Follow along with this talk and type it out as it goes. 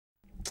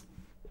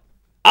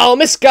Our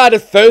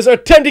misguided foes are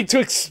attempting to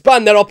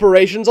expand their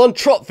operations on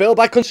Trottsville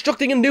by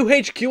constructing a new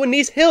HQ in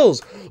these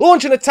hills.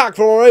 Launch an attack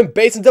from our own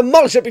base and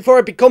demolish it before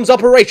it becomes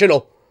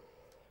operational.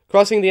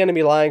 Crossing the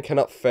enemy line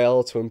cannot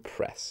fail to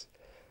impress.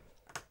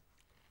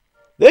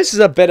 This is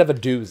a bit of a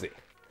doozy.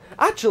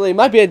 Actually, it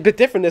might be a bit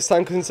different this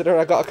time considering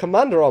I got a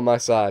commander on my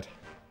side.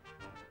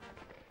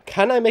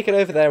 Can I make it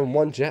over there in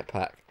one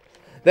jetpack?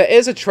 There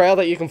is a trail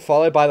that you can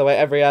follow, by the way.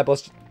 Every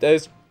airbus,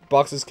 those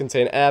boxes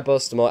contain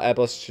airbus. The more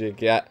airbus you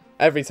get,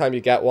 every time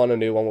you get one, a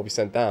new one will be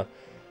sent down.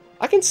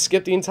 I can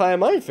skip the entire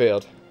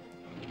minefield.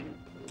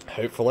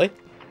 Hopefully.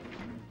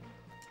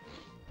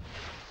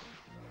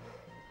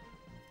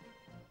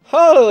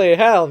 Holy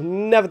hell,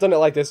 never done it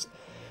like this.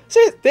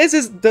 See, this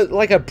is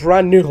like a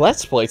brand new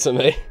Let's Play to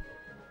me.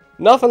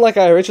 Nothing like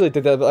I originally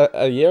did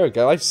a year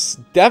ago. I've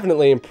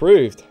definitely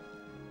improved.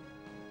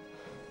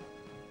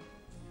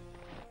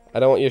 I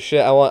don't want your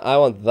shit. I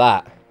want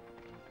that.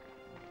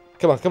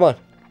 Come on, come on.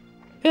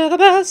 You're the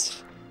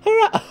best.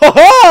 Hurrah!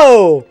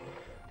 Oh!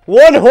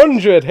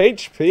 100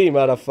 HP,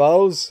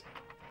 motherfuckers.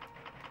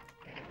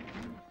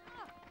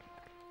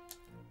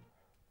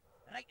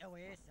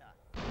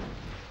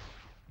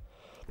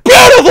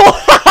 Beautiful!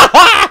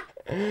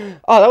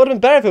 Oh, that would have been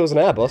better if it was an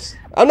Airbus.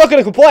 I'm not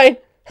gonna complain.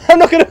 I'm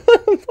not gonna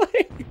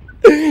complain.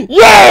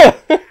 Yeah!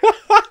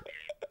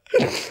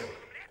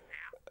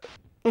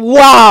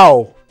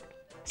 Wow!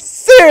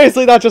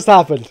 Seriously, that just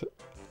happened.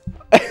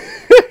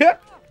 That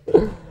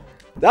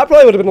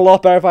probably would have been a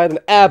lot better if I had an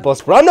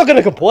Airbus, but I'm not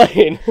gonna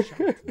complain.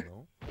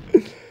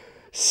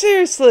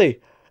 Seriously,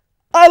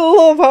 I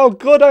love how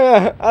good I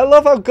am. I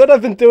love how good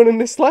I've been doing in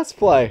this Let's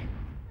Play.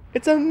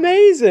 It's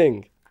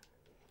amazing.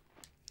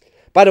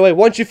 By the way,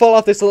 once you fall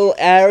off this little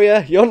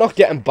area, you're not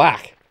getting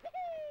back.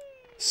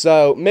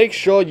 So make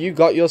sure you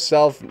got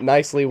yourself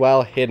nicely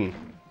well hidden.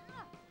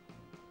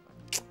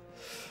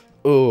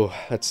 Ooh,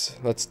 let's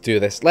do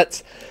this.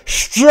 Let's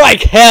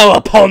strike hell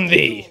upon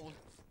thee.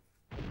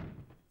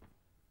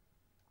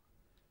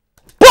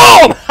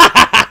 Boom!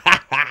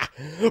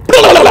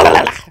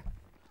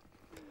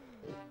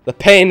 The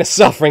pain, the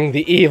suffering,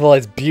 the evil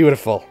is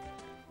beautiful.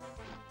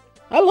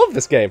 I love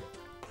this game.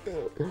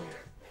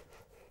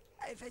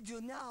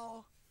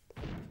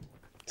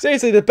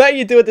 Seriously, the better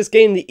you do at this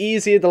game, the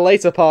easier the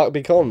later part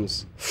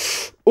becomes.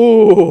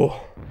 Ooh.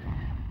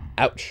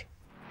 Ouch.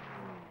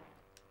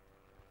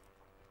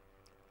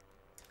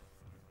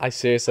 I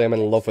seriously am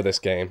in love with this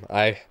game.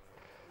 I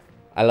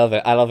love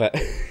it. I love it.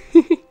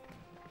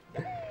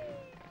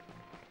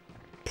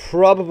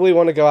 Probably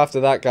want to go after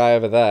that guy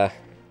over there.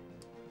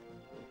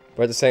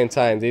 But at the same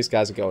time, these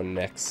guys are going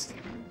next.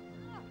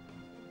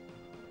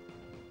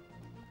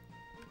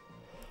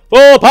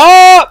 Full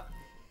pop!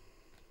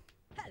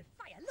 Hellfire,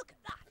 look at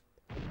that.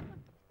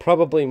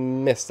 Probably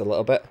missed a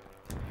little bit.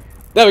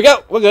 There we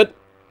go. We're good.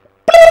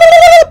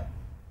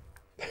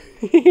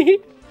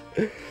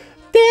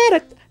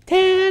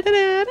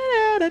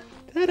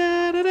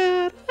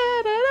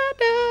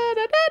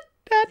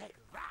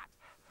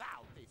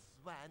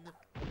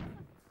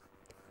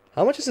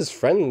 How much has his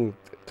friend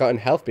got in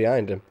health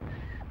behind him?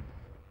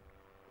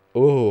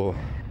 Ooh.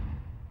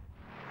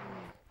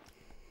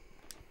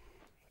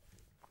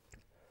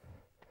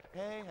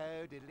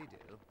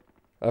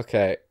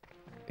 Okay.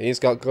 He's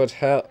got good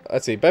health.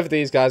 Let's see. Both of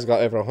these guys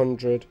got over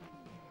 100.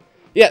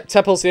 Yeah,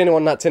 Tepl's the only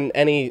one that's in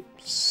any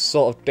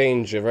sort of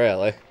danger,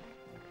 really.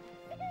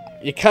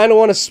 You kind of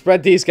want to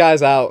spread these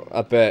guys out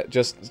a bit.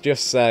 Just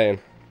saying.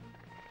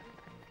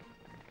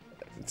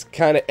 It's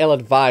kind of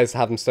ill-advised to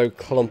have them so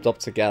clumped up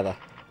together.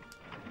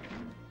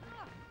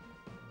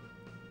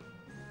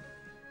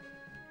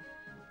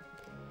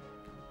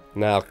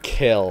 Now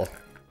kill.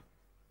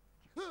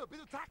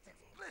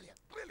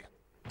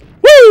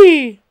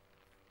 Whee!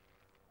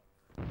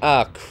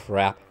 Ah, oh,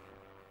 crap.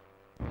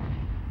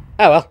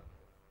 Oh well.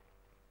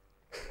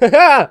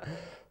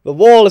 The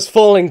wall is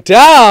falling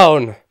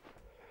down!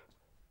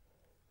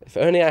 If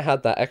only I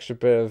had that extra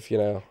bit of, you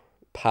know,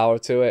 power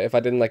to it. If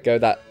I didn't let go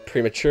that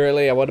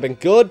prematurely, I would have been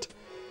good.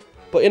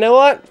 But you know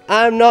what?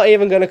 I'm not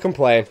even going to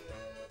complain.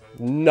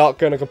 Not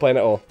going to complain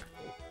at all.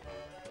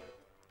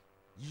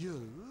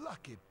 You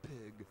lucky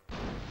pig.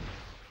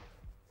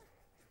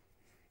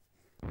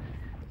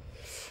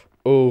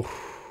 Ooh.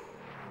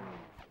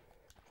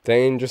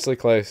 Dangerously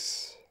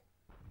close.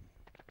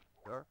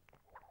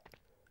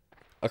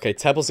 Okay,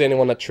 Tepl's the only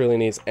one that truly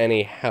needs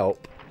any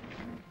help.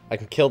 I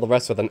can kill the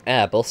rest with an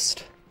air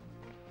burst.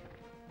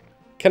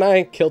 Can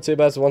I kill two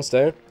birds with one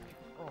stone?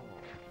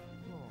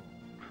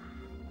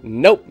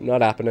 Nope,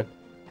 not happening.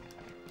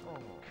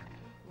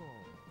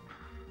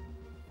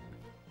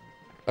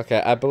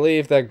 Okay, I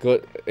believe they're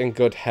in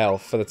good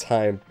health for the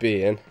time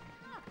being.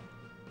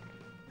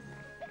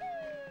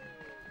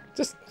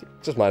 Just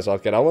might as well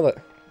get on with it.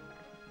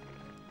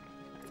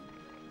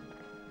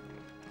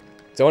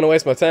 Don't want to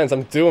waste my turns.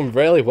 I'm doing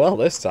really well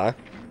this time.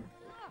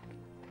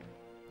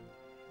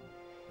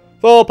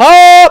 Full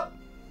pop!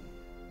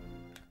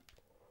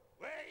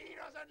 He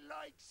doesn't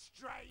like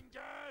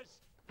strangers.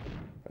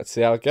 Let's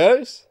see how it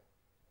goes.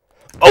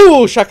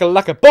 Oh,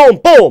 shakalaka, boom,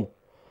 boom,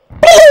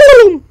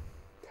 boom!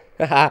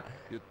 Haha.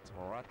 You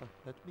try to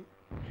hurt me?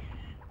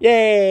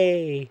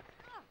 Yay!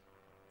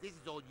 This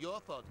is all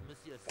your fault,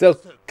 Monsieur. So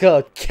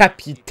called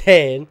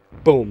Capitaine.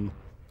 Boom.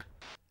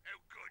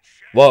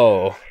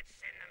 Whoa.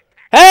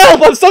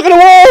 Help! I'm stuck in a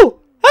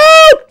wall!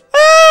 Help!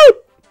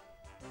 Help!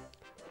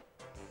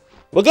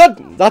 We're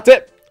good. That's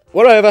it.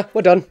 We're over.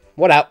 We're done.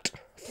 We're out.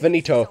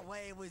 Finito.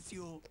 Away with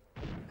you.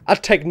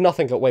 I'd take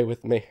nothing away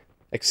with me.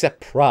 Except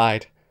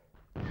pride.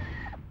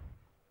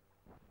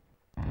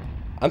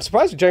 I'm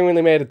surprised we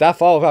genuinely made it that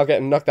far without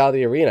getting knocked out of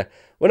the arena.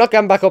 We're not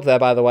getting back up there,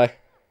 by the way.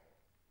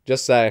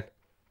 Just saying.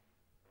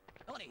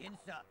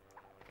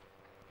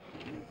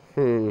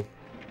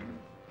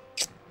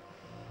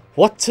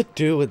 What to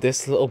do with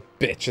this little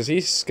bitch as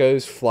he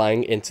goes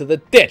flying into the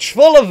ditch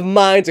full of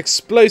mines,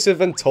 explosive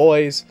and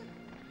toys.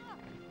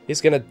 He's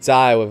gonna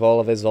die with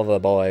all of his other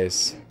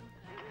boys.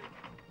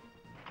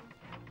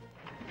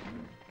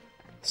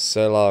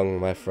 So long,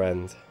 my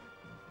friend.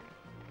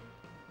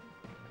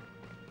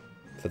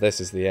 For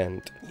this is the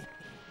end.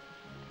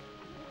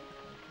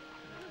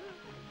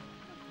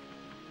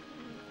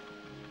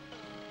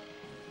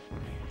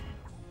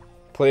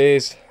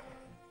 Please.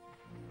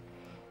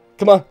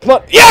 Come on, come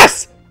on.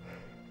 Yes!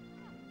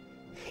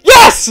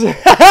 Yes!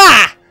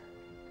 Ha!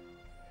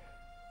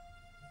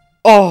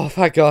 Oh,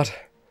 thank God.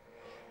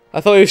 I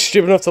thought he was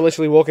stupid enough to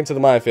literally walk into the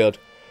minefield.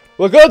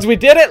 We're good, we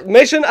did it!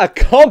 Mission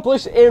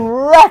accomplished in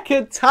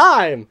record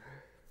time!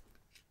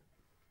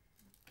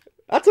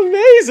 That's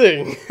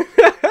amazing!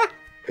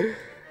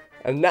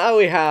 And now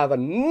we have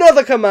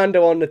another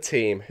commando on the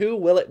team. Who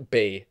will it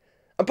be?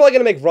 I'm probably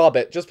going to make Rob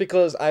it, just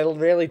because I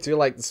really do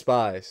like the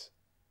spies.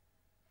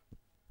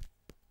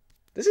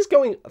 This is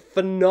going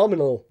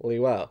phenomenally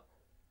well.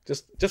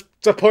 Just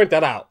to point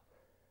that out.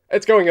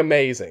 It's going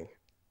amazing.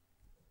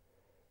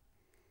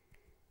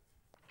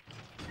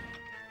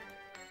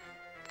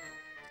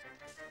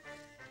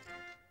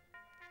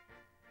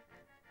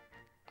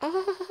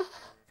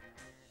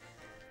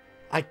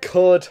 I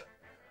could.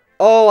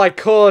 Oh, I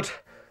could.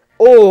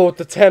 Oh,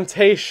 the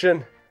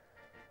temptation.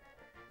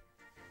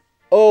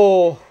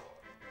 Oh.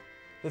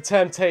 The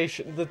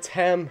temptation. The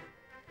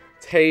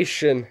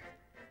temptation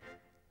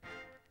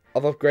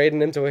of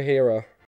upgrading him to a hero.